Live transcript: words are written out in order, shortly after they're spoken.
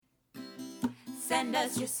Send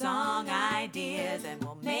us your song ideas and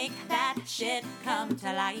we'll make that shit come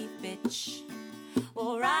to life, bitch.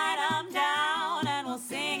 We'll write them down and we'll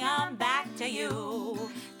sing them back to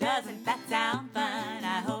you. Doesn't that sound fun?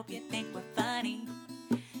 I hope you think we're funny.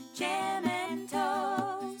 Jam and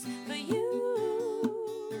toast for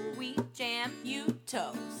you. We jam, you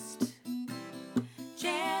toast.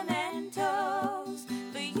 Jam and toast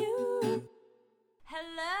for you.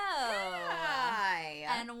 Hello. Hi.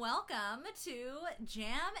 And welcome to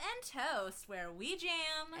Jam and Toast, where we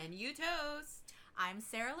jam And you toast. I'm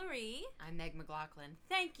Sarah Lurie. I'm Meg McLaughlin.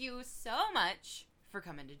 Thank you so much for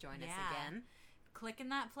coming to join us again. Clicking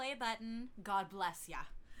that play button. God bless ya.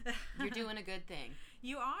 You're doing a good thing.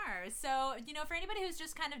 You are. So, for anybody who's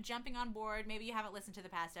just kind of jumping on board, maybe you haven't listened to the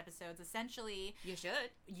past episodes, essentially... You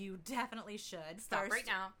should. You definitely should. Stop first right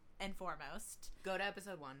now. And foremost. Go to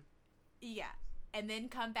episode 1. Yeah. And then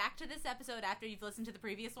come back to this episode after you've listened to the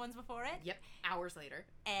previous ones before it. Yep. Hours later.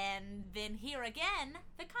 And then hear again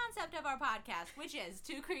the concept of our podcast, which is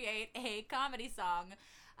to create a comedy song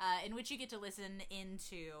in which you get to listen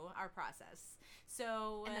into our process.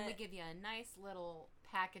 So, And then we give you a nice little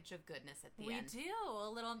package of goodness at the end. We do. A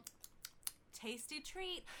little tasty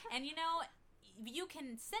treat. And you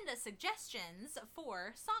can send us suggestions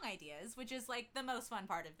for song ideas, which is like the most fun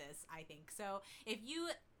part of this, I think. So if you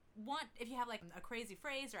have like a crazy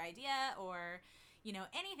phrase or idea or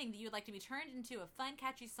anything that you would like to be turned into a fun,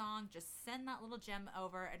 catchy song, just send that little gem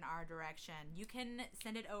over in our direction. You can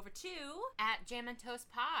send it over to at Jam and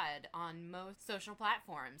Toast Pod on most social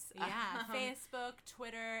platforms. Yeah, Facebook,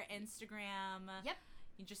 Twitter, Instagram. Yep.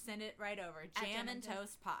 You just send it right over. Jam and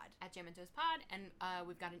Toast Pod. At Jam and Toast Pod. And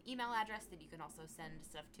we've got an email address that you can also send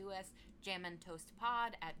stuff to us.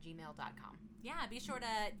 jamandtoastpod@gmail.com. Yeah, be sure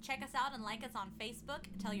to check us out and like us on Facebook.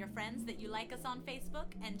 Tell your friends that you like us on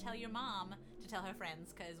Facebook. And tell your mom to tell her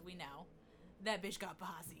friends, because we know that bitch got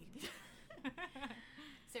bossy.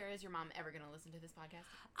 Sarah, is your mom ever going to listen to this podcast?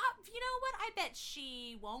 You know what? I bet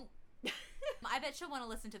she won't. I bet she'll want to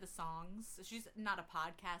listen to the songs. She's not a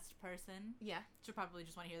podcast person. Yeah. She'll probably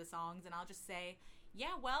just want to hear the songs, and I'll just say,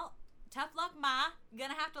 yeah, well, tough luck, Ma.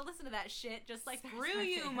 Gonna have to listen to that shit just like Screw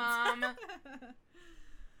you, Mom.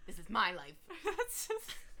 This is my life.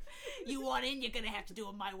 You want in, you're gonna have to do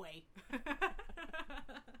it my way.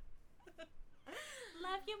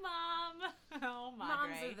 Love you, Mom. Oh, my God.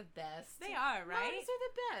 Moms are the best. They are, right? Moms are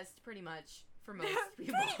the best, pretty much. For most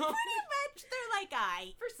people. pretty much, they're like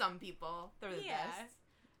For some people, they're the best.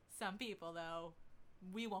 Some people, though,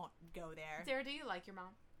 we won't go there. Sarah, do you like your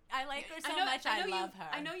mom? I like her so much, I love her.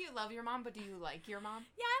 I know you love your mom, but do you like your mom?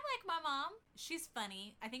 Yeah, I like my mom. She's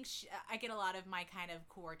funny. I think I get a lot of my kind of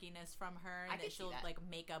quirkiness from her. I can she'll see that. like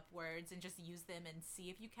make up words and just use them and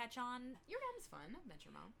see if you catch on. Your mom's fun. I've met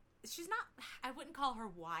your mom. She's not, I wouldn't call her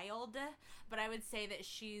wild, but I would say that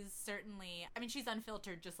she's certainly, she's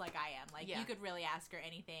unfiltered just like I am. Like, You could really ask her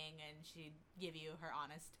anything and she'd give you her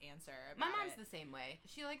honest answer about My mom's it. the same way.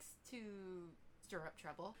 She likes to stir up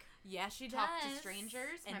trouble. Yeah, she does. Talk to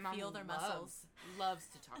strangers. And My mom feel their muscles. Loves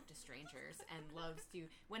to talk to strangers and loves to,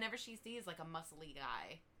 whenever she sees like a muscly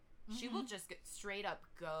guy, she will just straight up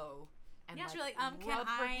go and she'll be like, rub can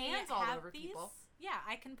her I hands all have over these? people. Yeah,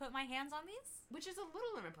 I can put my hands on these. Which is a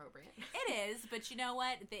little inappropriate. It is, but you know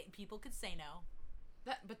what? People could say no.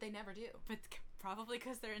 But they never do. But probably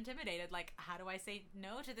because they're intimidated. Like, how do I say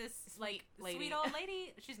no to this sweet old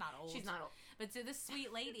lady? She's not old. She's not old. But to this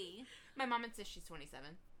sweet lady. My mom insists she's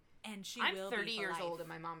 27. And I'm 30 years old, and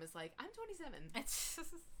my mom is like, I'm 27. It's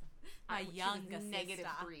my youngest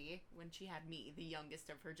 -3 when she had me, the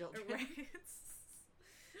youngest of her children. Right.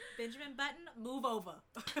 Benjamin Button, move over.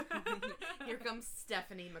 Here comes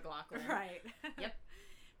Stephanie McLaughlin. Right. Yep.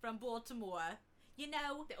 From Baltimore.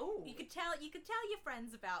 Ooh. You could tell your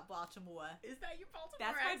friends about Baltimore. Is that your Baltimore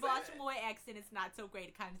That's accent? my Baltimore accent. It's not so great.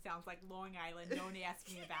 It kind of sounds like Long Island. Don't ask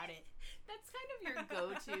me about it. That's kind of your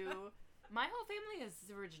go-to. My whole family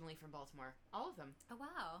is originally from Baltimore. All of them. Oh,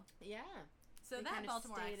 wow. Yeah. So They that kind of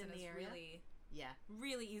Baltimore stayed accent in the is area.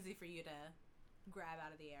 really easy for you to grab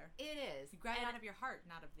out of the air. It is. You grab it out of your heart,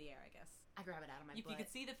 not of the air, I guess. I grab it out of my If butt. you could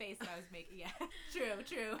see the face that I was making. Yeah. True.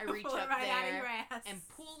 I reach pull up it right there out of your ass. and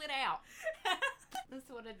pull it out. That's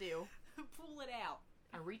what I do. Pull it out.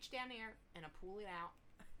 I reach down there and I pull it out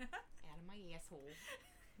of my asshole.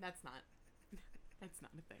 That's not a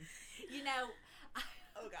thing.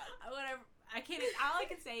 Oh God. Whatever. I can't. All I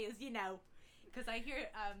can say is because I hear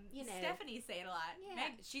Stephanie say it a lot.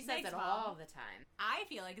 Yeah, she says Meg's it mom. all the time. I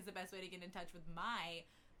feel like it's the best way to get in touch with my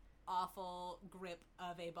awful grip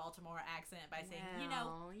of a Baltimore accent by saying,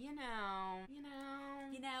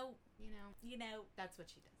 That's what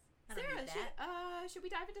she does. I don't Sarah, need that. should we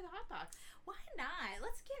dive into the hot box? Why not?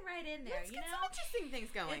 Let's get right in there. Let's get some interesting things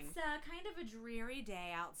going. It's kind of a dreary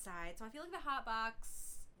day outside, so I feel like the hot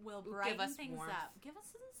box will brighten things warmth. up. Give us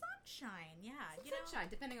some sunshine. Yeah, Some sunshine,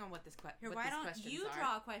 depending on what this Here, why don't you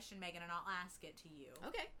draw a question, Megan, and I'll ask it to you.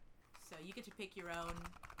 Okay. So you get to pick your own.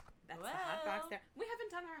 That's the hot box there. We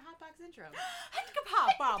haven't done our hot box intro.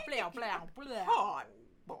 Hot box.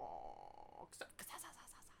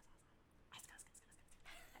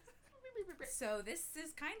 So this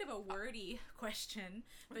is kind of a wordy question,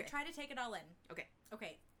 but try to take it all in. Okay.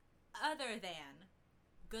 Okay. Other than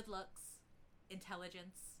good looks,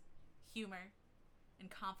 intelligence, humor,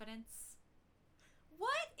 and confidence,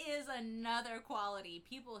 what is another quality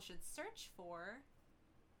people should search for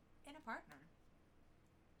in a partner?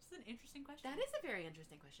 This is an interesting question. That is a very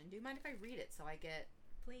interesting question. Do you mind if I read it so I get...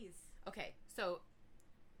 Please. Okay, so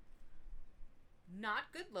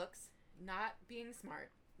not good looks, not being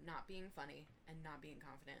smart, not being funny, and not being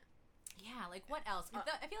confident. Yeah, like what else?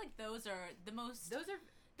 I feel like those are the most... Those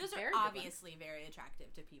are very obviously very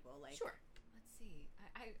attractive to people. Like, sure. Let's see.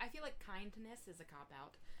 I feel like kindness is a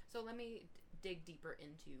cop-out. So let me dig deeper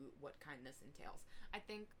into what kindness entails. I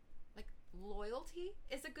think, like, loyalty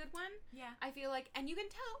is a good one. Yeah. I feel like, and you can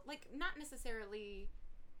tell, like, not necessarily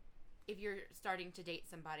if you're starting to date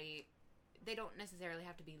somebody, they don't necessarily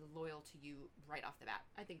have to be loyal to you right off the bat.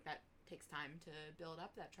 I think that takes time to build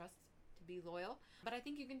up that trust to be loyal. But I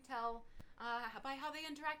think you can tell by how they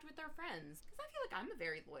interact with their friends. Because I feel like I'm a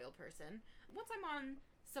very loyal person. Once I'm on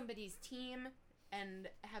somebody's team and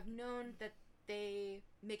have known that they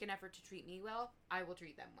make an effort to treat me well, I will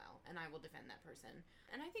treat them well, and I will defend that person.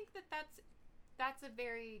 And I think that that's a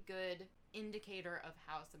very good indicator of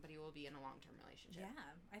how somebody will be in a long-term relationship.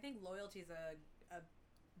 Yeah, I think loyalty is a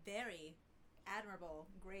very admirable,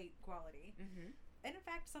 great quality. Mm-hmm. And in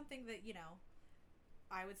fact, something that,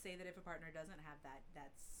 I would say that if a partner doesn't have that,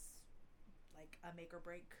 that's like a make or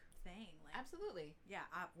break thing. Like, absolutely. Yeah.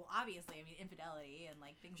 Well, obviously, I mean, infidelity and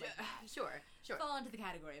like things like that. Sure. Fall into the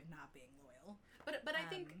category of not being loyal. But I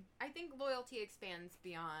think loyalty expands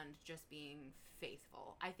beyond just being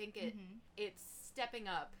faithful. I think it's stepping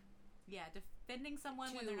up. Yeah, defending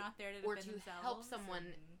someone when they're not there to defend themselves. Or to help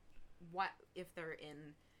someone if they're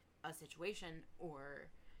in a situation,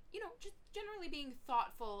 or just generally being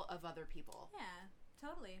thoughtful of other people. Yeah,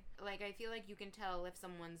 totally. Like, I feel like you can tell if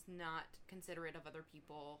someone's not considerate of other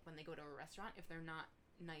people when they go to a restaurant, if they're not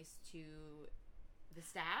nice to the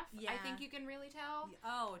staff. Yeah. I think you can really tell.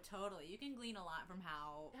 Oh, totally. You can glean a lot from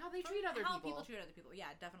how they treat other people. How people treat other people.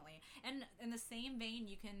 Yeah, definitely. And in the same vein,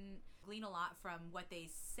 you can glean a lot from what they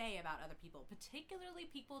say about other people, particularly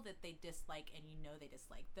people that they dislike and they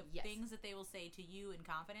dislike. The things that they will say to you in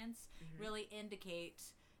confidence really indicate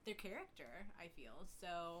their character, I feel.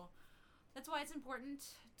 So that's why it's important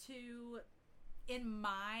to, in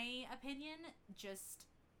my opinion, just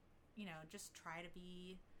try to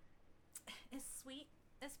be as sweet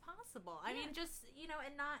as possible. I mean, just,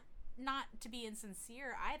 and not to be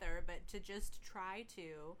insincere either, but to just try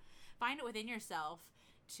to find it within yourself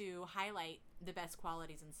to highlight the best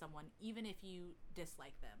qualities in someone, even if you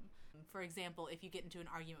dislike them. For example, if you get into an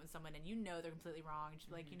argument with someone and they're completely wrong, just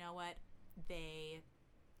be like, you know what? They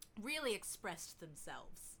really expressed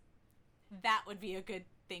themselves. That would be a good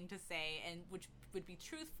thing to say, and which would be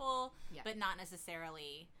truthful, but not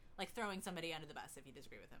necessarily like throwing somebody under the bus if you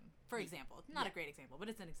disagree with them. For example. Not a great example, but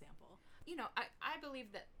it's an example. I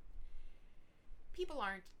believe that people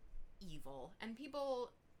aren't evil, and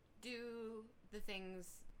people do the things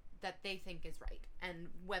that they think is right. And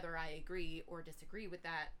whether I agree or disagree with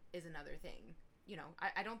that is another thing.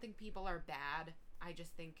 I don't think people are bad. I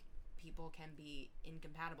just think people can be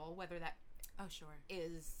incompatible, whether that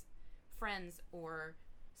is friends or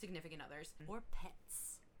significant others. Or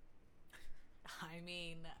pets. I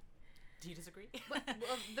mean, do you disagree? Well,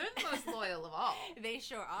 they're the most loyal of all. They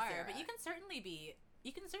sure are. Sarah. But you can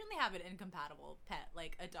certainly have an incompatible pet,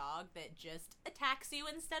 like a dog that just attacks you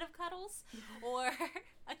instead of cuddles, or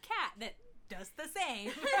a cat that does the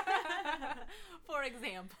same, for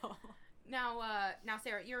example. Now,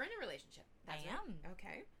 Sarah, you're in a relationship. I am.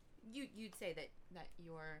 Okay. You'd say that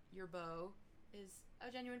your beau is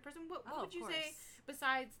a genuine person. What would you say,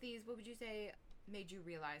 besides these, what would you say made you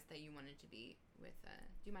realize that you wanted to be with,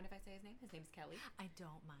 do you mind if I say his name? His name's Kelly. I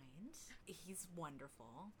don't mind. He's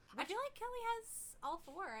wonderful. I feel like Kelly has all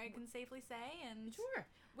four, I can safely say. And sure.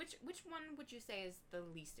 Which one would you say is the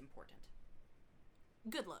least important?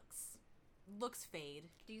 Good looks. Looks fade.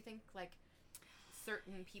 Do you think, like,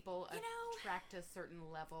 certain people attract a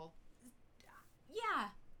certain level? Yeah,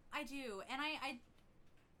 I do. And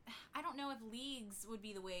I don't know if leagues would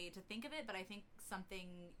be the way to think of it, but I think something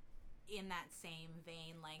in that same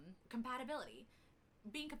vein, like, compatibility.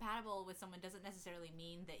 Being compatible with someone doesn't necessarily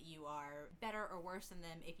mean that you are better or worse than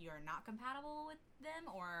them if you're not compatible with them,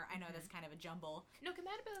 or I know that's kind of a jumble. No,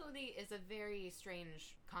 compatibility is a very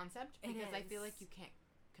strange concept because I feel like you can't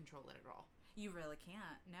control it at all. You really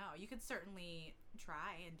can't. No, you could certainly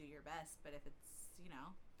try and do your best, but if it's, you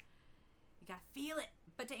gotta feel it.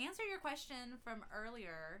 But to answer your question from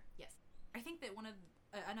earlier, yes, I think that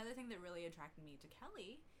another thing that really attracted me to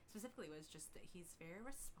Kelly specifically was just that he's very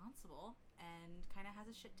responsible and kind of has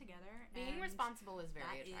his shit together. Being responsible is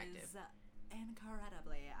very attractive. That is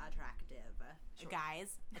incredibly attractive. Sure.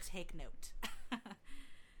 Guys, take note.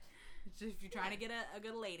 If you're trying to get a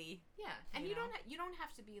good lady. Yeah, and you don't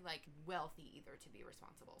have to be like wealthy either to be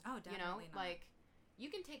responsible. Oh, definitely not. Like you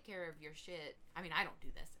can take care of your shit. I mean, I don't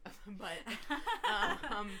do this, but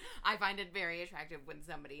I find it very attractive when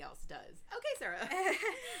somebody else does. Okay, Sarah.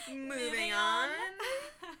 Moving on.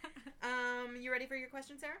 You ready for your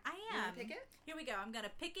question, Sarah? I am. You want to pick it? Here we go. I'm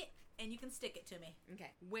gonna pick it, and you can stick it to me.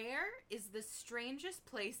 Okay. Where is the strangest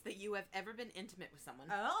place that you have ever been intimate with someone?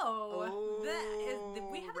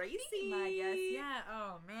 We have racy. A theme, I guess. Yeah.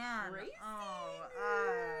 Oh man. Racy.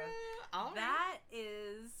 That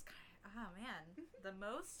is. Oh man. The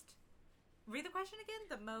most. Read the question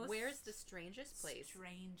again. The most. Where's the strangest place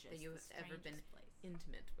that you have ever been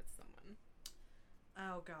intimate with someone?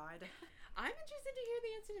 Oh God. I'm interested to hear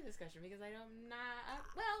the answer to this question because I don't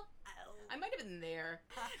I might have been there,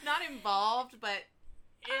 not involved, but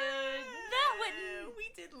that wouldn't. We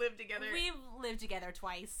did live together. We've lived together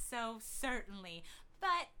twice, so certainly.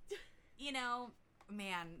 But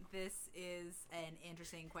man, this is an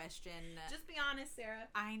interesting question. Just be honest, Sarah.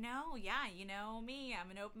 I know. Yeah, you know me. I'm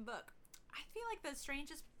an open book. I feel like the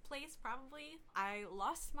strangest place probably. I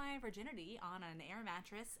lost my virginity on an air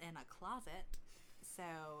mattress in a closet. So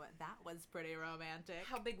that was pretty romantic.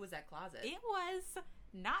 How big was that closet? It was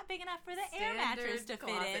not big enough for the Standard air mattress to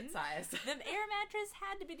fit in. Size. The air mattress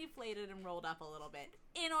had to be deflated and rolled up a little bit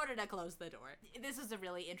in order to close the door. This was a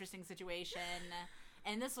really interesting situation.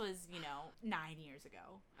 And this was, 9 years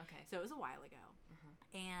ago. Okay. So it was a while ago. Uh-huh.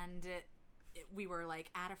 And we were, like,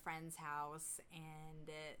 at a friend's house, and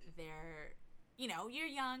they're, you're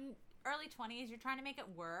young, early 20s, you're trying to make it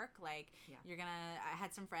work. Like, I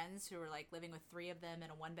had some friends who were, like, living with 3 of them in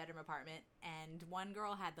a 1-bedroom apartment, and one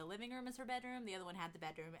girl had the living room as her bedroom, the other one had the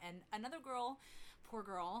bedroom, and another girl, poor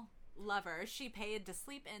girl, lover, she paid to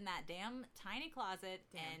sleep in that damn tiny closet,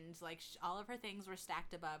 and, like, all of her things were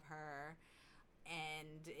stacked above her,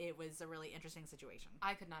 and it was a really interesting situation.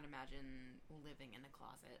 I could not imagine living in a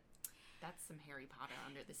closet. That's some Harry Potter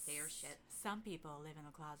under the stairs shit. Some people live in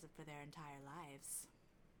a closet for their entire lives.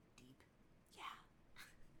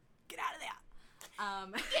 Get out of there.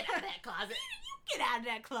 Get out of that closet. You get out of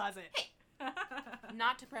that closet. Hey.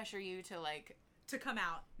 Not to pressure you to, like... To come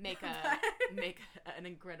out. Make an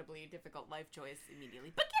incredibly difficult life choice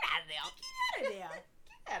immediately. But get out of there. Get out of there.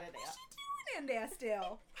 Get out of there. What's she doing in there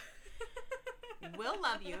still? We'll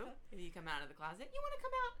love you if you come out of the closet. You want to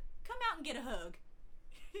come out? Come out and get a hug.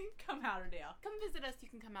 Come out of there. Come visit us. You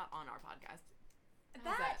can come out on our podcast.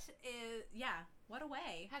 That is, what a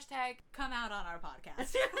way. Hashtag come out on our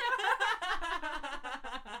podcast.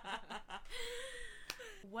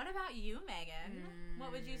 What about you, Megan?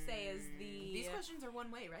 What would you say is These questions are one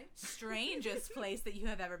way, right? Strangest place that you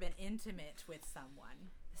have ever been intimate with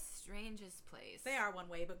someone? The strangest place. They are one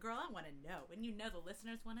way, but girl, I want to know. And the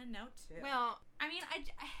listeners want to know too. Well, I mean,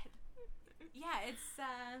 it's,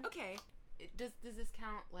 okay. Does this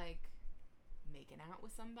count, like, making out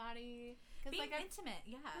with somebody? Being intimate,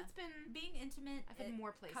 yeah. It's been being intimate. I've been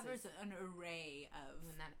more places. Covers an array of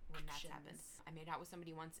when that's happened. I made out with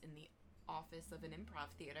somebody once in the office of an improv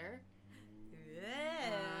theater.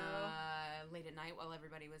 Late at night while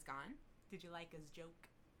everybody was gone. Did you like his joke?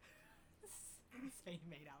 So you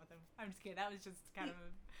made out with him. I'm just kidding. That was just kind of a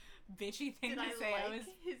bitchy thing to say. Like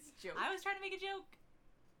his joke? I was trying to make a joke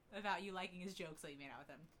about you liking his joke, so you made out with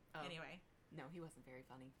him. Oh. Anyway. No, he wasn't very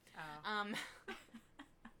funny. Oh.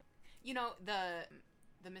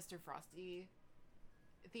 The Mr. Frosty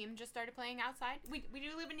theme just started playing outside. We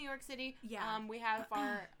do live in New York City. Yeah. We have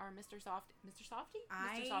our Mr. Softy? Mr.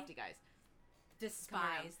 Softy guys.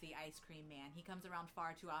 Despise the ice cream man. He comes around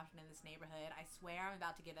far too often in this neighborhood. I swear I'm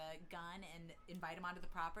about to get a gun and invite him onto the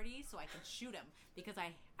property so I can shoot him because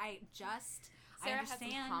I Sarah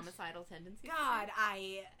understand. Has some homicidal tendencies. God,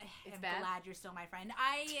 I am bad. glad you're still my friend.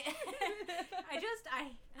 I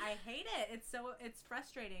hate it. It's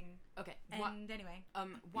frustrating. Okay. And anyway,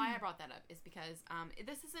 why I brought that up is because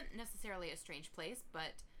this isn't necessarily a strange place,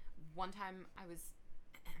 but one time I was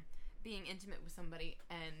being intimate with somebody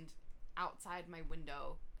and outside my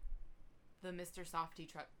window the Mr. Softy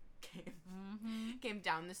truck came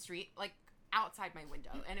down the street, like, outside my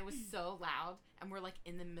window, and it was so loud, and we're, like,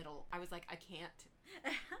 in the middle. I was like, I can't.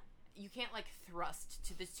 You can't, like, thrust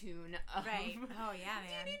to the tune of... Right. Oh, yeah,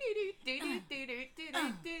 man.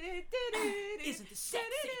 Isn't this sexy?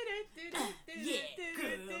 Yeah,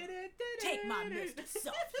 girl. Take my Mr.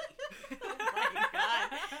 Softy. Oh, my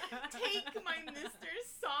God. Take my Mr.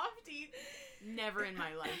 Softy. Never in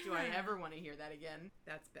my life do I ever want to hear that again.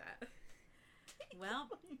 That's bad. Well,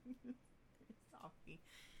 Softy.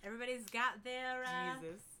 everybody's got their,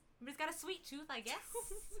 Jesus. everybody's got a sweet tooth, I guess.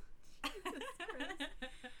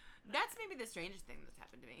 That's maybe the strangest thing that's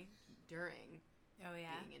happened to me during Oh,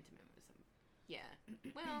 yeah. being intimate with some. Yeah.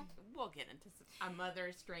 Well, we'll get into some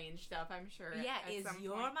other strange stuff, I'm sure. Yeah, at is some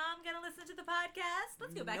your point. mom going to listen to the podcast?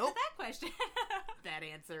 Let's go back to Nope. that question. That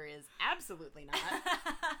answer is absolutely not.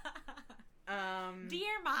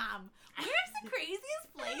 Dear Mom, where's the craziest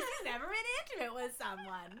place you've ever been intimate with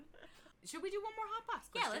someone? Should we do one more hot box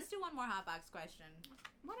question? Yeah, let's do one more hot box question.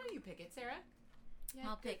 Why don't you pick it, Sarah? Yeah,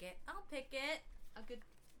 I'll pick it. A good.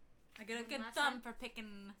 I got a good Last thumb time? for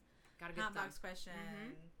picking Got a good hot thumb. box question.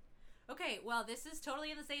 Mhm. Okay, well, this is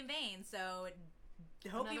totally in the same vein, so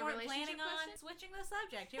hope you Another weren't planning relationship on question? switching the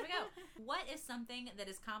subject. Here we go. What is something that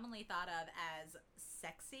is commonly thought of as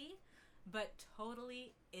sexy, but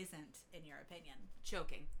totally isn't, in your opinion?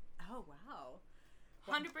 Choking. Oh, wow.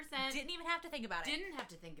 100%. Didn't even have to think about it. Didn't have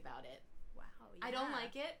to think about it. Wow, yeah. I don't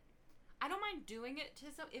like it. I don't mind doing it to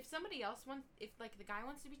if somebody else wants, if like the guy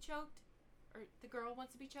wants to be choked or the girl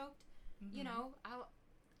wants to be choked, you know,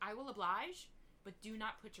 I will oblige, but do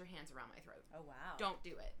not put your hands around my throat. Oh, wow. Don't do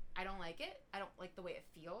it. I don't like it. I don't like the way it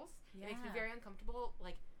feels. Yeah. It makes me very uncomfortable.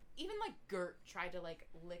 Like, even like Gert tried to like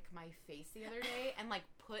lick my face the other day and like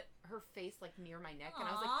put her face like near my neck, and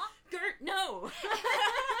I was like, Gert, no.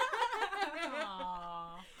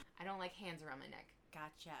 Aww. I don't like hands around my neck.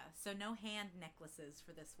 Gotcha. So no hand necklaces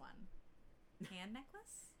for this one. Hand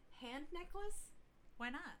necklace? Hand necklace? Why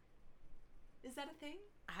not? Is that a thing?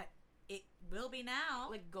 It will be now.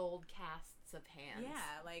 Like gold casts of hands.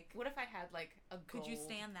 Yeah, like, What if I had like a gold could you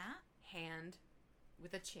stand that? hand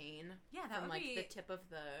with a chain? Yeah, that from would like be, the tip of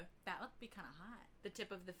the kind of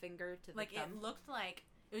hot. finger to the Like, thumb it looked like,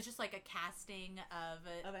 it was just like a casting of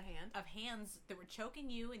of a hand. of hands that were choking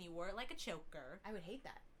you, and you wore it like a choker. I would hate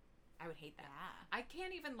that. Yeah. I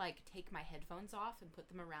can't even like take my headphones off and put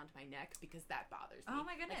them around my neck because that bothers me. Oh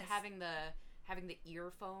my goodness. Like having the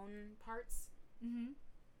earphone parts Mm-hmm.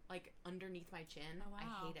 like underneath my chin. Oh, wow.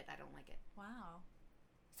 I hate it. I don't like it. Wow.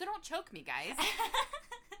 So don't choke me, guys.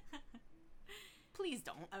 Please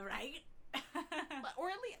don't. All right. Or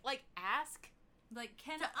at least like ask. Like,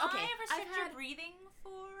 can So, I okay, restrict I've your had- breathing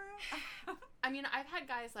for? I mean, I've had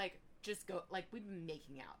guys like just go like we've been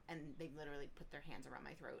making out and they literally put their hands around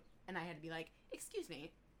my throat, and I had to be like, "Excuse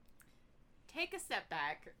me, take a step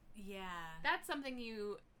back." Yeah. That's something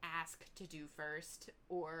you ask to do first,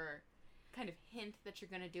 or kind of hint that you're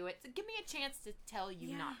going to do it. So give me a chance to tell you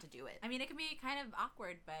Yeah. not to do it. I mean, it can be kind of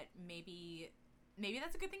awkward, but maybe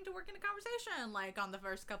that's a good thing to work in a conversation. Like, on the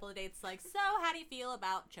first couple of dates, like, so how do you feel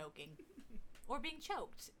about choking? Or being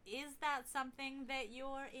choked? Is that something that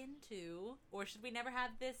you're into? Or should we never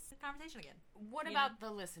have this conversation again? What You about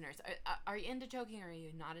the listeners? Are you into choking or are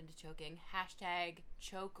you not into choking? Hashtag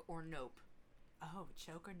choke or nope. Oh,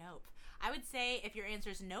 choke or nope? I would say if your answer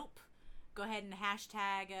is nope, go ahead and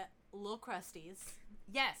hashtag Lil Crusties.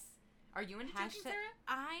 Yes. Are you into choking, Hashtag- Sarah?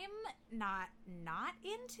 I'm not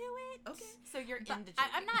into it. Okay. So you're But into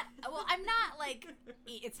choking. I'm not. Well, I'm not like.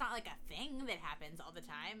 It's not like a thing that happens all the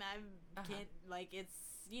time. I can't like. It's,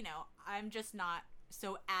 you know. I'm just not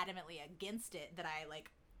so adamantly against it that I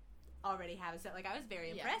like already have a set. Like, I was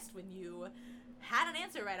very impressed when you had an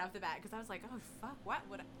answer right off the bat, because I was like, oh fuck, what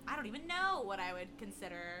would I don't even know what I would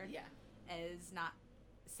consider as not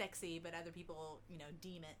sexy, but other people, you know,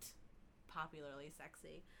 deem it popularly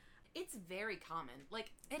sexy. It's very common.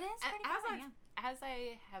 Like, It is pretty common, as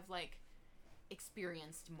I have like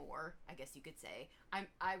experienced more, I guess you could say,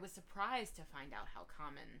 I was surprised to find out how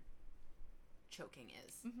common choking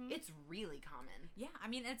is. Mhm. It's really common. Yeah, I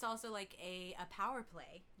mean, it's also like a power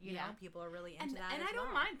play. You know, people are really into that. And as I don't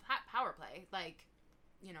well. mind power play, like,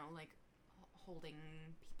 you know, like holding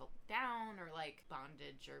people down or like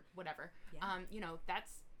bondage or whatever. Yeah. You know,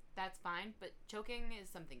 that's fine, but choking is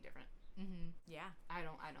something different. Mm-hmm. Yeah. I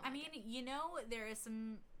don't. I mean, you know, there is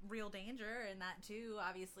some real danger in that too.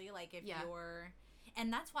 Obviously, like if you're,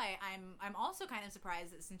 and that's why I'm also kind of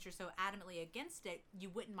surprised that since you're so adamantly against it, you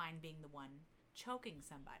wouldn't mind being the one choking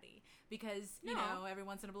somebody, because you know, every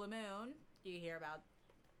once in a blue moon you hear about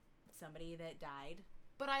somebody that died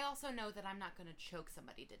But I also know that I'm not going to choke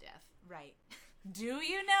somebody to death. Right. Do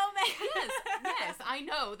you know, Meg? Yes, I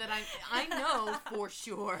know that I know for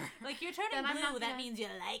sure. Like, you're turning blue, that means you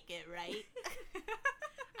like it, right?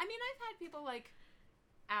 I mean, I've had people, like,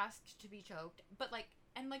 asked to be choked, but, like,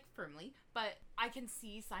 and, like, firmly, but I can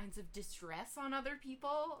see signs of distress on other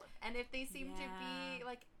people, and if they seem to be,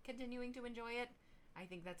 like, continuing to enjoy it, I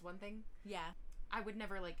think that's one thing. Yeah. I would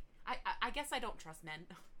never, like, I guess I don't trust men.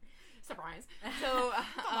 Surprise. So,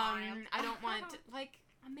 I don't want, like,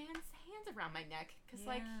 a man's hands around my neck, because,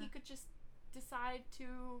 like, he could just decide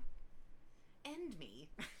to end me.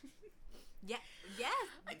 Yeah.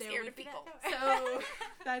 I'm scared of people. So,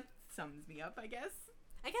 that sums me up, I guess.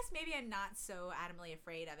 I guess maybe I'm not so adamantly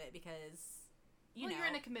afraid of it because, you know, you're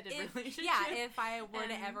in a committed relationship. Yeah, if I were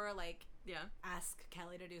to ever, like, yeah, ask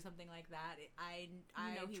Kelly to do something like that, I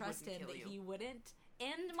he trust him that you. he wouldn't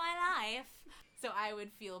end my life. So I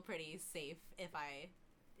would feel pretty safe if I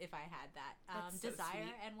had that desire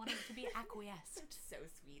and wanted to be acquiesced. It's so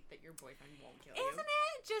sweet that your boyfriend won't kill you. Isn't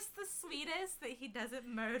it just the sweetest that he doesn't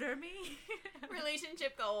murder me?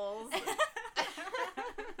 Relationship goals.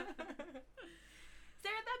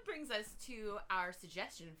 Sarah, that brings us to our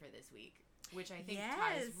suggestion for this week, which I think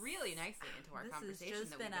ties really nicely into our conversation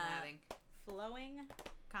that we've been having. Flowing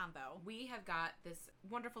combo. We have got this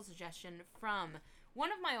wonderful suggestion from one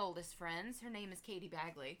of my oldest friends. Her name is Katie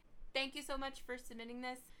Bagley. Thank you so much for submitting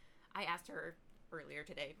this. I asked her earlier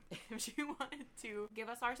today if she wanted to give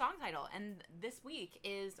us our song title, and this week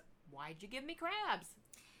is Why'd You Give Me Crabs?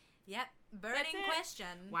 Yep, burning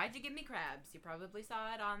question. Why'd you give me crabs? You probably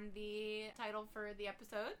saw it on the title for the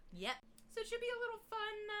episode. Yep. So it should be a little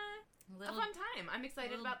fun, a fun time. I'm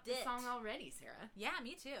excited about the song already, Sarah. Yeah,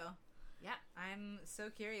 me too. Yeah. I'm so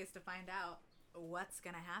curious to find out what's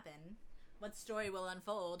gonna happen. What story will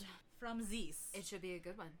unfold from Zeus? It should be a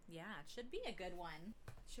good one. Yeah, it should be a good one.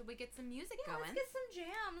 Should we get some music going? Let's get some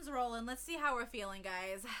jams rolling. Let's see how we're feeling,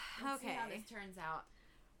 guys. Let's see how this turns out.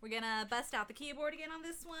 We're gonna bust out the keyboard again on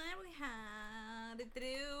this one. We had it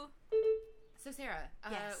do. So Sarah,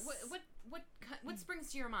 yes. What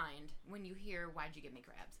springs to your mind when you hear "Why'd you give me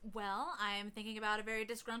crabs"? Well, I'm thinking about a very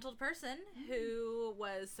disgruntled person who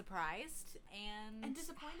was surprised and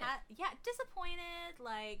disappointed. Disappointed.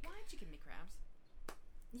 Like, why'd you give me crabs?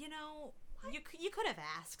 You know, you could have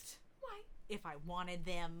asked why if I wanted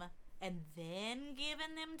them and then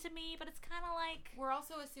given them to me, but it's kind of like we're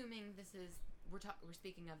also assuming this is we're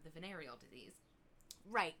speaking of the venereal disease.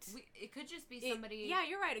 Right. It could just be somebody... Yeah,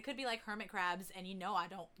 you're right. It could be like hermit crabs, and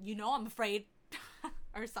I'm afraid,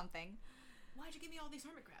 or something. Why'd you give me all these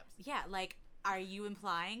hermit crabs? Yeah, like, are you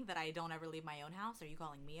implying that I don't ever leave my own house? Are you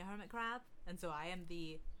calling me a hermit crab? And so I am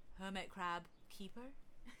the hermit crab keeper?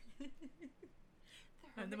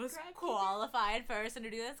 I'm the most qualified person to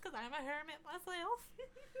do this, because I'm a hermit myself.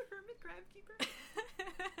 Hermit crab keeper?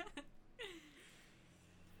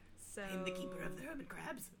 So... I'm the keeper of the hermit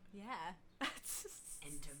crabs. Yeah.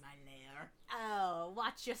 Enter my lair. Oh,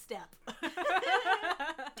 watch your step.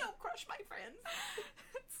 Don't crush my friends.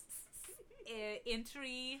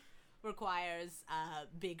 Entry requires a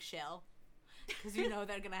big shell, because you know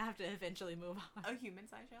they're going to have to eventually move on. A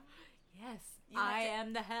human-sized shell? Yes. I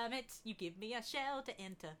am the hermit. You give me a shell to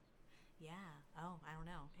enter. Yeah. Oh, I don't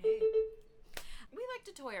know. Hey. We like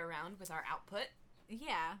to toy around with our output.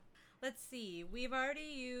 Yeah. Let's see. We've already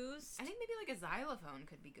used... I think maybe like a xylophone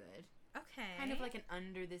could be good. Okay. Kind of like an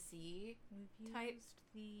under the sea type. Used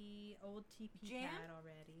the old TP jam pad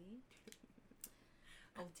already.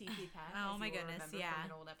 Old TP pad. Oh my goodness, yeah.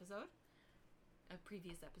 From an old episode. A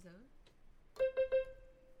previous episode.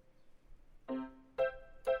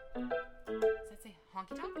 Does that say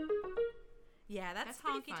honky tonk? Yeah, that's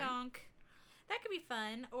honky tonk. That could be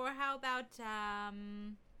fun. Or how about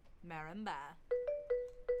marimba?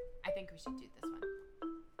 I think we should do this one.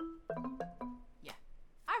 Yeah.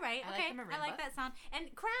 All right. I okay. like the marimba. I like that sound.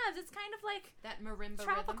 And crabs, it's kind of like that marimba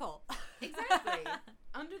tropical. Exactly.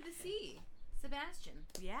 Under the sea. Sebastian.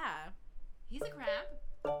 Yeah. He's a crab.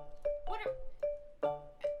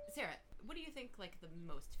 Sarah, what do you think like the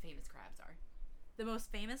most famous crabs are? The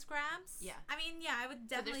most famous crabs? Yeah. I mean, yeah, I would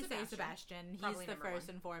definitely say Sebastian. He's the first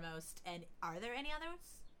and foremost. And are there any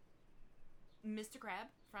others? Mr. Crab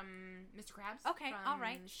from Mr. Krabs. Okay, from all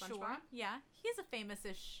right, SpongeBob. sure. Yeah, he's a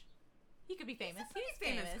famous-ish. He could be famous. He's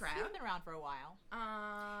famous crab. He's been around for a while.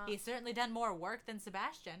 He's certainly done more work than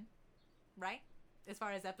Sebastian, right? As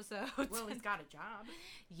far as episodes. Well, he's got a job.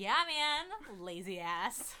 Yeah, man. Lazy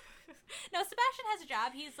ass. No, Sebastian has a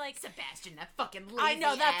job. He's like... Sebastian, that fucking lazy I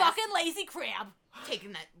know, that ass. fucking lazy crab.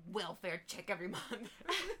 Taking that welfare check every month.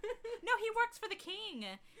 No, he works for the king.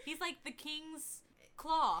 He's like the king's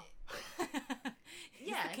claw. He's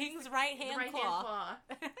Yeah, the king's right-hand right claw.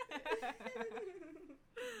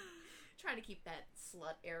 Trying to keep that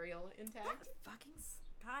slut Ariel intact. Fucking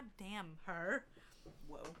goddamn her.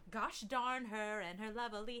 Whoa. Gosh darn her and her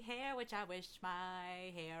lovely hair, which I wish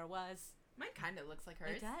my hair was. Mine kind of looks like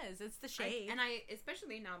hers. It does. It's the shade. I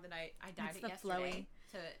especially now that I dyed It's it the yesterday flowy.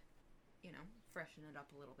 to, you know, freshen it up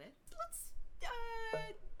a little bit. Let's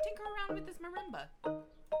tinker around with this marimba.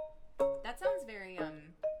 That sounds very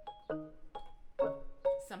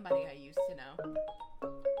somebody I used to know.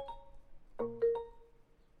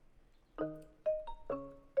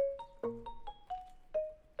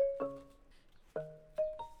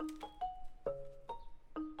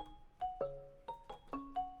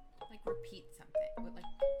 Like repeat something. With like,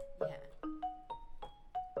 yeah.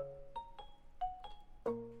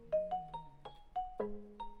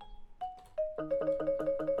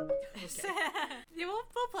 Yeah,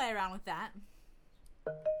 we'll play around with that.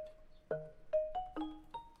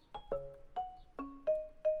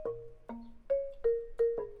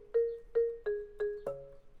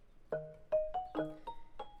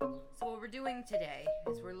 So what we're doing today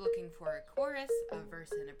is we're looking for a chorus, a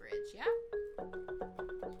verse, and a bridge, yeah?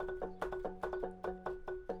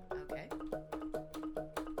 Okay.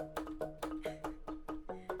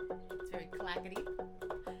 It's very clackety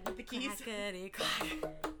with the keys. Clackety clack.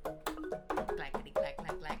 Clackety clack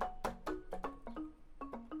clack clack.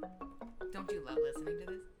 Don't you love listening to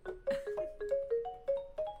this?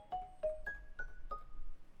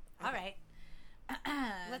 All right.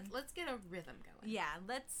 Let's get a rhythm going. Yeah,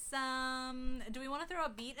 let's do we want to throw a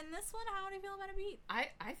beat in this one? How do you feel about a beat? I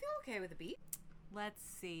feel okay with a beat. Let's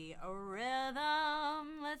see. A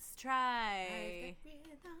rhythm. Let's try. I've got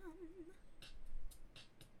rhythm.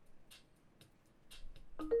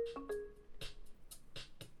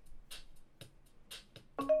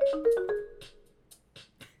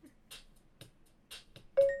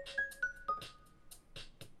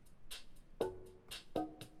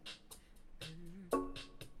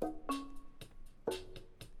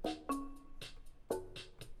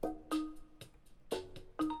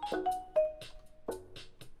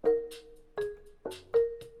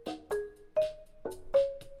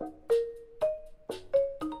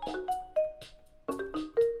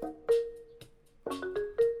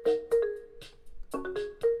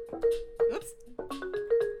 Oops.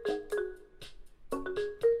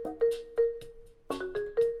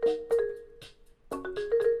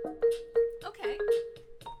 Okay.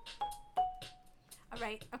 All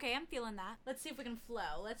right. Okay, I'm feeling that. Let's see if we can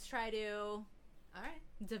flow. Let's try to All right.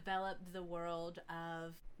 develop the world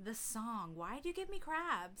of the song. Why do you give me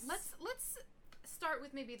crabs? Let's start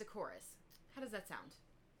with maybe the chorus. How does that sound?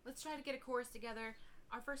 Let's try to get a chorus together.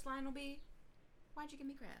 Our first line will be, "Why'd you give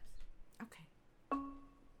me crabs?" Okay.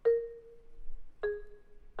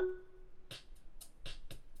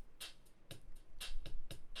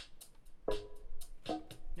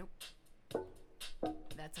 Nope.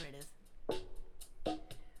 That's where it is.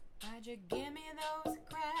 Why'd you give me those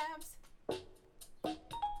crabs?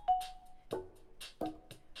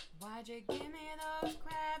 Why'd you give me those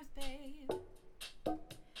crabs, babe?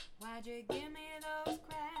 Why'd you give me those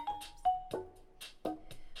crabs?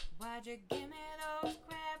 Why'd you give me those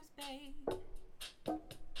crabs, babe?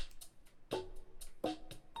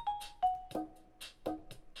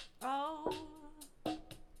 Oh,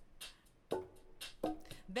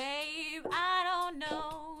 babe, I don't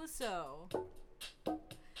know. So,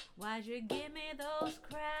 why'd you give me those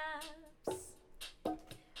crabs?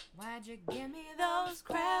 Why'd you give me Those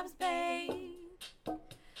crabs, babe.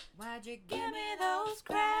 Why'd you Give me those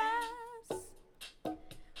crabs.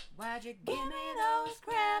 Why'd you Give me those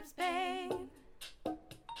crabs, babe.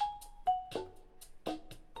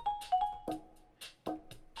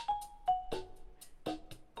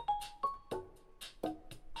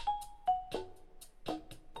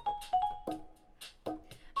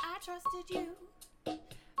 I trusted you,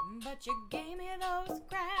 but you gave me those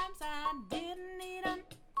crabs. I didn't need them,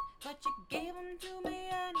 but you gave them to me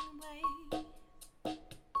anyway.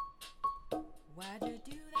 Why'd you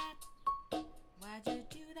do that? Why'd you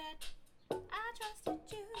do that? I trusted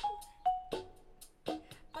you,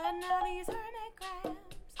 but now these hermit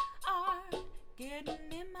crabs are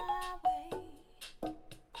getting in my way.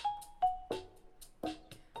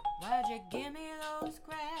 Why'd you give me those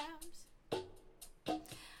crabs?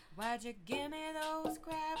 Why'd you give me those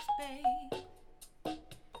crabs, babe?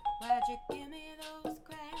 Why'd you give me those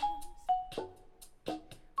crabs?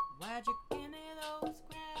 Why'd you give me those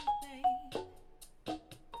crabs, babe?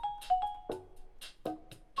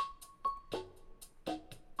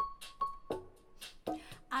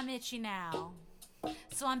 I'm itchy now,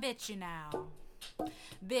 so I'm bitchy now.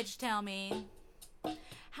 Bitch, tell me,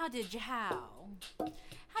 how'd you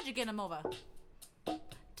get him over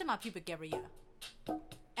to my pubic area?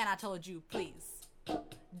 And I told you, please,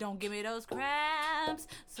 don't give me those crabs.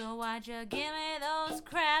 So why'd you give me those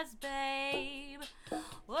crabs, babe?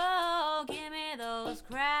 Whoa, give me those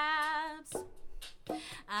crabs.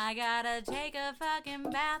 I gotta take a fucking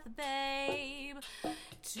bath, babe,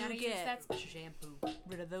 to Gotta use get that special shampoo.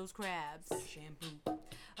 rid of those crabs. Shampoo.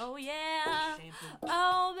 Oh yeah. Shampoo.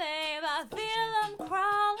 Oh babe, I feel them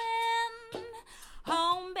crawling.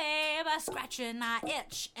 Home, babe, I scratch and I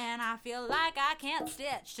itch, and I feel like I can't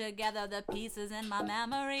stitch together the pieces in my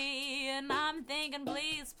memory. And I'm thinking,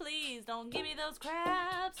 please, please, don't give me those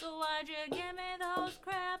crabs. So why'd you give me those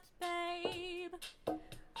crabs, babe?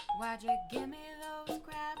 Why'd you give me those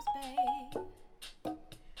crabs, babe?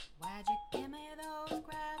 Why'd you give me those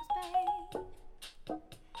crabs, babe?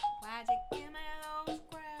 Why'd you give me those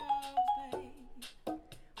crabs, babe?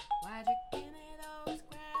 Why'd you give me those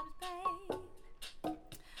crabs, babe?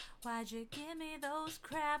 Why'd you give me those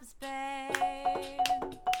crabs, babe?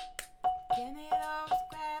 Give me those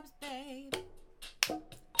crabs, babe.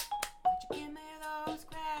 Why'd you give me those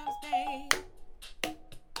crabs, babe?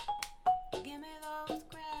 Give me those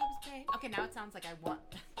crabs, babe. Okay, now it sounds like I want.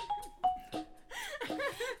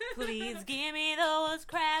 Please give me those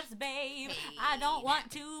crabs, babe. I don't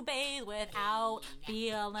want to bathe without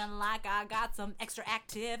feeling like I got some extra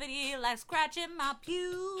activity, like scratching my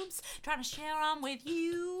pubes, trying to share them with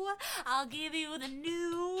you. I'll give you the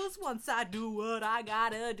news once I do what I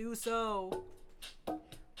gotta do. So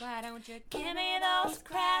Why don't you give me those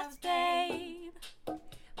crabs, babe.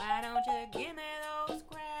 Why don't you give me those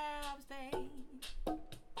crabs, babe?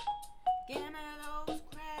 Give me those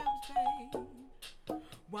crabs, babe.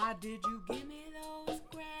 Why did you give me those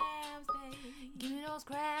crabs, babe? Give me those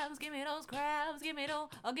crabs, give me those crabs, give me those,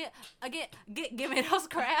 give me those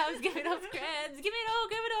crabs, give me those crabs, give me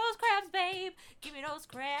those crabs, babe. Give me those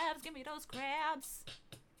crabs, give me those crabs.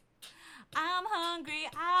 I'm hungry,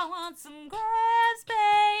 I want some crabs,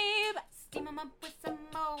 babe. Steam 'em up with some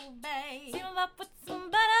more, babe. Steam 'em up with some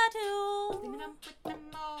butter too. Steam 'em up with some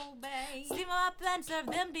more, babe. Steam 'em up and serve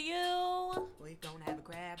them to you. We're gonna have a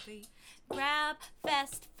crab feast. Crab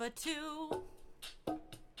fest for two.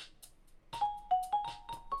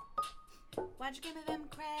 Why'd you give me them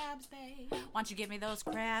crabs, babe? Why'd you give me those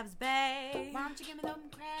crabs, babe? Why don't you give me them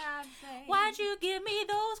crabs, babe? Why'd you give me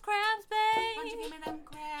those crabs, babe? Why'd you give me them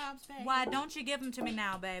crabs, babe? Why don't you give them to me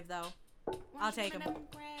now, babe, though? Why'd I'll you take give 'em. me them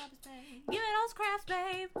crabs, babe? Give me those crabs,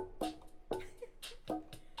 babe.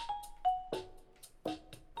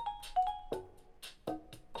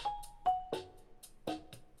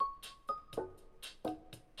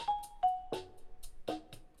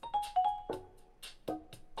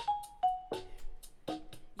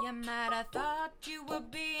 You might have thought you were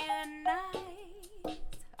being nice,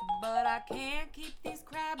 but I can't keep these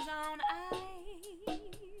crabs on ice.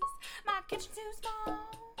 My kitchen's too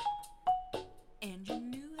small, and you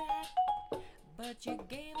knew that, but you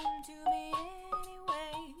gave them to me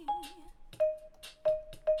anyway.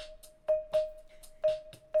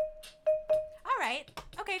 All right.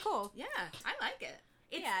 Okay, cool. Yeah, I like it.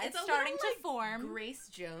 It's a starting little, to form. Grace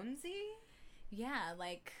Jonesy, Yeah,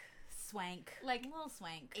 like swank. Like a little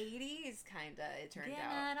swank. 80s kinda. It turned Get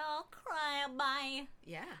out. it all cry by.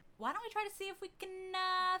 Yeah, Why don't we try to see if we can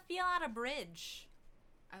feel out a bridge?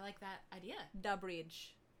 I like that idea. Da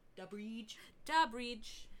bridge. The bridge. Da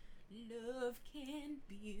bridge. Love can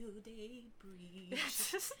build a bridge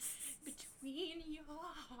between your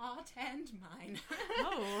heart and mine.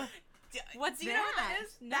 Oh. What's Do you know what that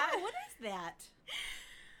is? No, what is that?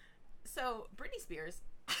 So, Britney Spears.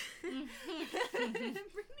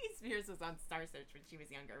 Britney Spears was on Star Search when she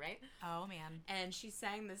was younger, right? Oh, man. And she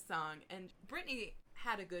sang this song, and Britney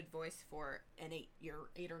had a good voice for an 8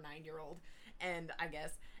 or 9 year old, and I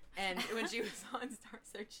guess. And when she was on Star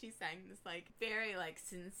Search, she sang this like very like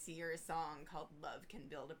sincere song called "Love Can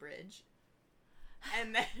Build a Bridge."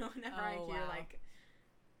 And then whenever I hear like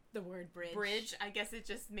the word bridge, I guess it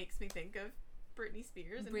just makes me think of Britney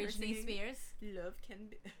Spears and her Britney singing, Spears. "Love Can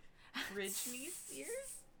Britney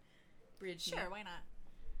Spears." Bridge. Sure, why not?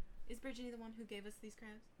 Is Bridgeny the one who gave us these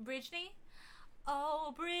crabs? Bridgeny?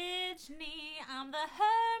 Oh, Bridgeny, I'm the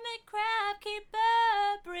hermit crab keeper.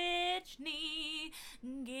 Bridgeny,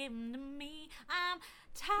 give 'em to me. I'm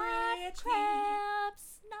tired of Bridgeny.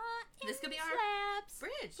 crabs, not in This could be our slabs.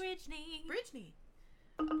 bridge. Bridgeny. Bridgeny.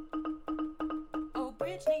 Oh,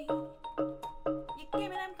 Bridgeny, you give me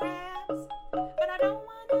them crabs, but I don't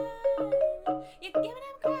want none. You give me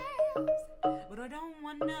them crabs, but I don't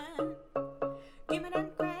want none. Give me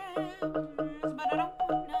them crabs, but I don't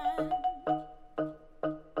want none.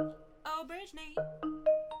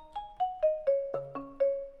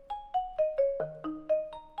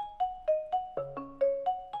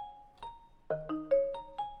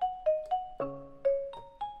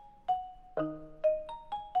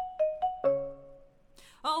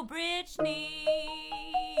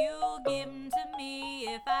 Britney, you'll give 'em to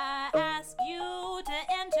me if I ask you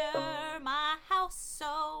to enter my house.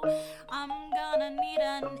 So I'm gonna need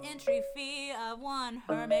an entry fee of 1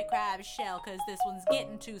 hermit crab shell, 'cause this one's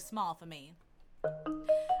getting too small for me.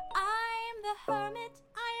 I'm the hermit,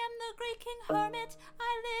 I am the great king hermit.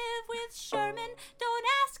 I live with Sherman, don't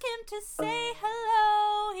ask him to say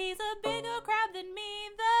hello. He's a bigger crab than me,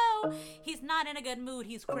 though he's not in a good mood,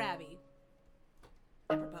 he's crabby.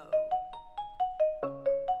 Apropos.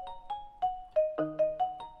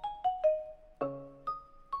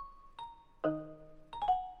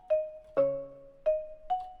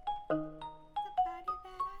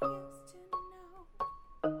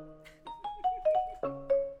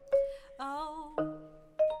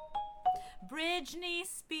 Britney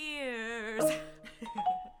Spears,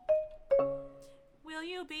 will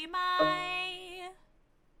you be my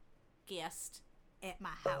guest at my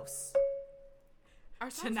house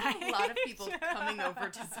tonight? A lot of people coming over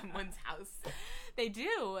to someone's house. They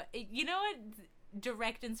do. You know what?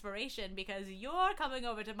 Direct inspiration, because you're coming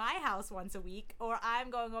over to my house once a week, or I'm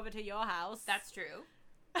going over to your house. That's true.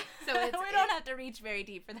 So we don't have to reach very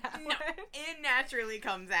deep for that. No, one. it naturally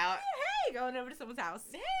comes out. Hey, going over to someone's house.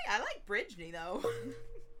 Hey, I like Britney though.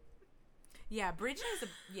 Yeah, Britney's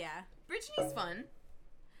yeah. Britney's fun.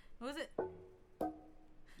 What was it?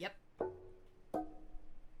 Yep.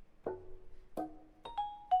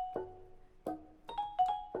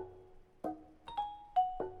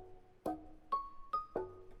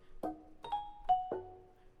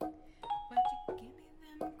 Why'd you give me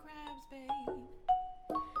them crabs, babe?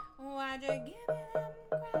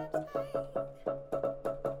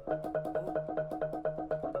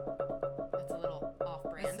 That's a little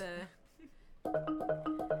off-brand.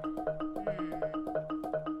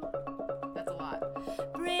 That's a lot.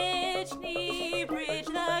 Britney, bridge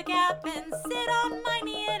the gap and sit on my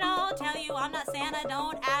knee, and I'll tell you I'm not Santa.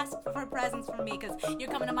 Don't ask for presents from me, 'cause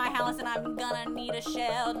you're coming to my house and I'm gonna need a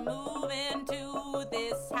shell to move into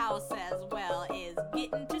this house as well. Is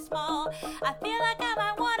getting too small. I feel like I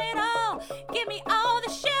might want it all. Give me all the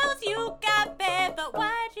shells you got, babe. But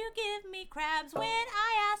why'd you give me crabs when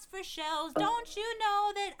I asked for shells? Don't you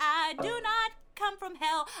know that I do not come from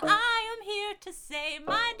hell? I am here to say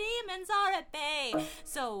my demons are at bay.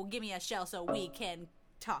 So give me a shell so we can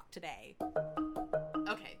talk today.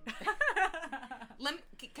 Okay.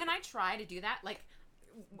 Can I try to do that? Like,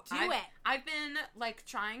 do it. I've been like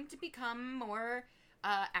trying to become more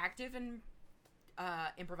active and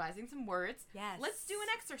improvising some words. Yes. Let's do an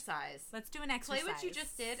exercise. Let's do an exercise. Play what you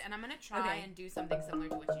just did, and I'm gonna try and do something similar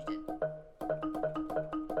to what you did.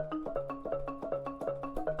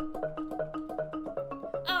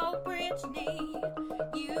 Oh, Britney,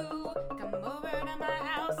 you come over to my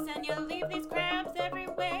house and you leave these crabs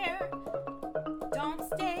everywhere. Don't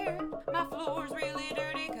stare, my floor's really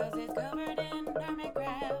dirty 'cause it's covered in hermit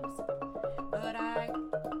crabs. But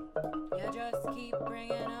you just keep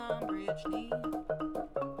bringing on Britney.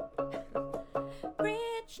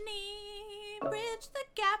 Britney, bridge the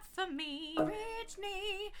gap for me.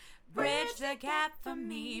 Britney, Bridge the gap for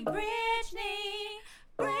me. Britney,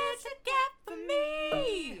 bridge the gap for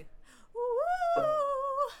me. Woo!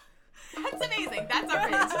 That's amazing. That's our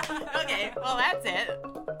bridge. Okay, well that's it.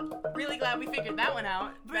 Really glad we figured that one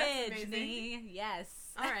out. Britney,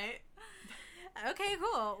 yes. All right. Okay,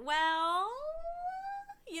 cool. Well,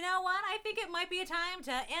 you know what? I think it might be a time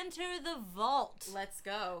to enter the vault. Let's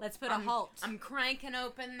go. Let's put a halt. I'm cranking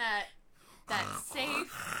open that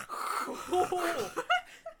safe.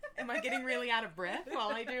 Am I getting really out of breath while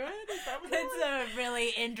I do it? Is that what It's a really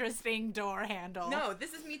interesting door handle. No,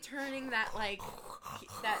 this is me turning that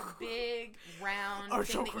big round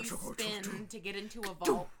thing that you spin to get into a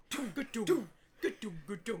vault.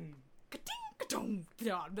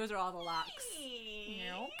 Those are all the locks.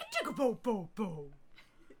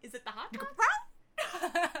 Is it the hot dog?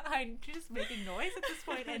 I'm just making noise at this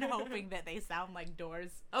point and hoping that they sound like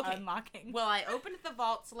doors unlocking. Well, I opened the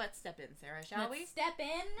vault, so let's step in, Sarah, shall we? Step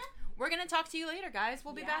in. We're going to talk to you later, guys.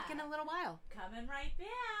 We'll be back in a little while. Coming right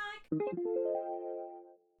back.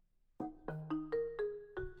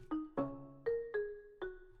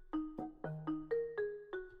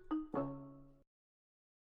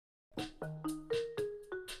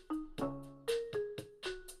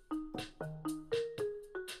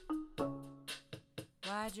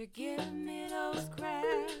 Why'd you give me those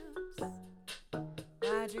crabs?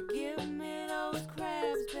 Why'd you give me those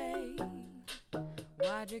crabs, babe?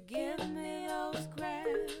 Why'd you give me those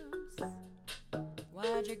crabs?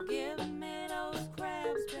 Why'd you give me those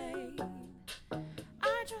crabs, babe?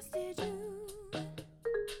 I trusted you,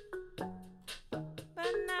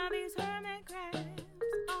 but now these hermit crabs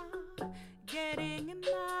are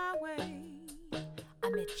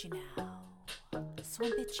now. So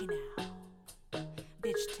I'm bitchy now.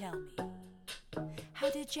 Bitch, tell me, how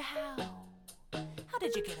did you howl? How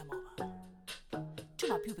did you get 'em over to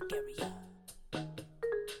my pubic area?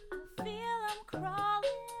 Feel 'em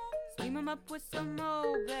crawling. Steam 'em up with some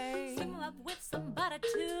old bay. Steam 'em up with some butter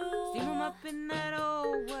too. Steam 'em up in that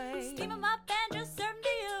old way. Steam 'em up and just serve 'em to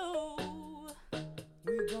you.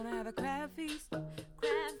 We're gonna have a crab feast.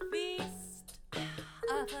 Crab feast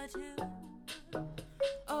for two.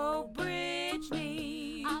 Oh,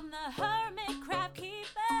 Brittany. I'm the hermit crab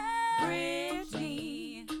keeper.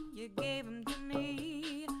 Brittany, you gave 'em to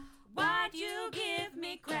me. Why'd you give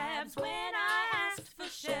me crabs when I asked for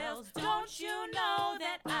shells? Don't you know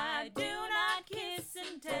that I do not kiss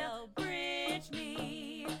and tell?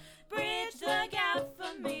 Brittany, bridge the gap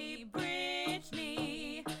for me.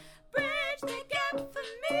 Brittany, bridge the gap for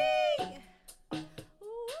me.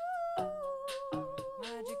 Ooh.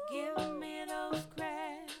 Why'd you give me those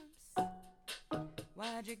crabs?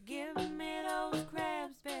 Why'd you give me those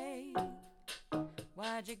crabs, babe?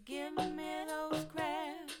 Why'd you give me those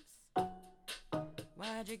crabs?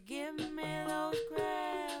 Why'd you give me those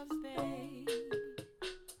crabs, babe?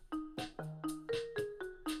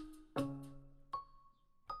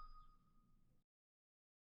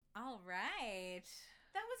 All right.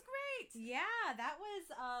 That was great. Yeah, that was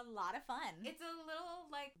a lot of fun. It's a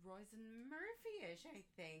little like Royce and Murphy-ish, I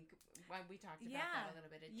think. When we talked about Yeah. that a little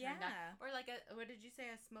bit, it turned out, or like a, what did you say,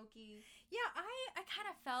 a smoky? Yeah, I kind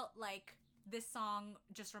of felt like this song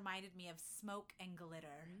just reminded me of smoke and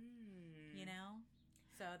glitter, you know?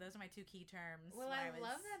 So those are my two key terms. Well, when I was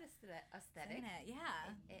love that aesthetic. singing it.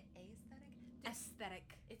 Yeah. Aesthetic.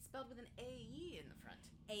 Aesthetic. It's spelled with an A-E in the front.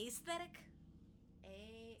 Aesthetic.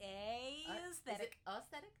 Aesthetic.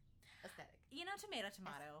 Aesthetic? Aesthetic. You know,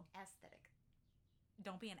 tomato. Aesthetic.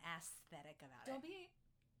 Don't be an aesthetic about Don't it. be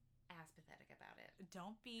ass-pathetic about it.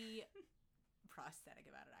 Don't be prosthetic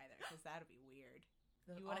about it either, because that'd be weird.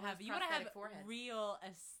 You All want to have those you want to have prosthetic foreheads. real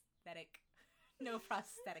aesthetic, no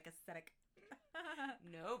prosthetic aesthetic.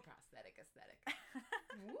 No prosthetic aesthetic.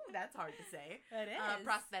 Ooh, that's hard to say. It is.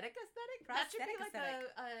 Prosthetic aesthetic? That should be Prosthetic like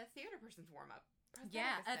aesthetic. a theater person's warm-up. Prosthetic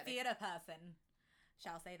Yeah, a aesthetic. theater person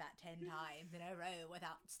shall say that 10 times in a row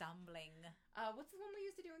without stumbling. What's the one we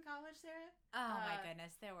used to do in college, Sarah? Oh my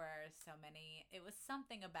goodness, there were so many. It was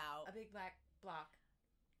something about A big black block.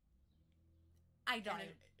 I don't And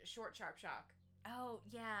even. a short, sharp shock. Oh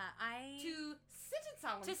yeah, To sit in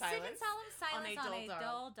solemn to silence. sit in solemn silence on a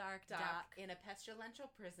dull, dark dock dock in a pestilential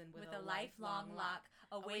prison with a lifelong lock,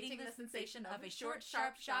 awaiting the sensation of a short,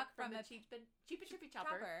 sharp shock from a cheapy trippy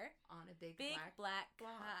chopper chopper. on a big Black block.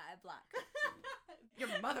 block. Your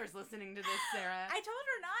mother's listening to this, Sarah. I told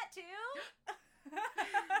her not to.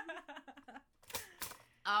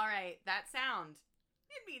 All right, that sound.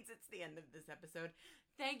 It means it's the end of this episode.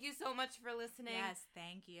 Thank you so much for listening. Yes,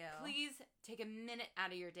 thank you. Please take a minute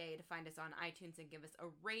out of your day to find us on iTunes and give us a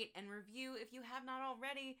rate and review if you have not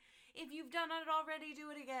already. If you've done it already,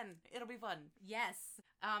 do it again. It'll be fun. Yes.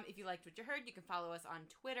 If you liked what you heard, you can follow us on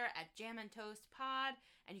Twitter at jamandtoastpod,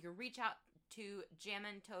 and you can reach out to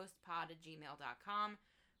jamandtoastpod@gmail.com.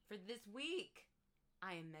 For this week,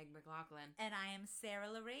 I am Meg McLaughlin. And I am Sarah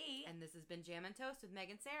Laree. And this has been Jam and Toast with Meg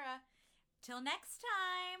and Sara. Till next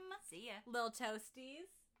time. See ya. Lil Toasties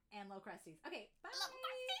and Lil Crusties. Okay, bye.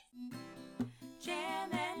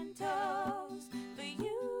 Jam and Toast.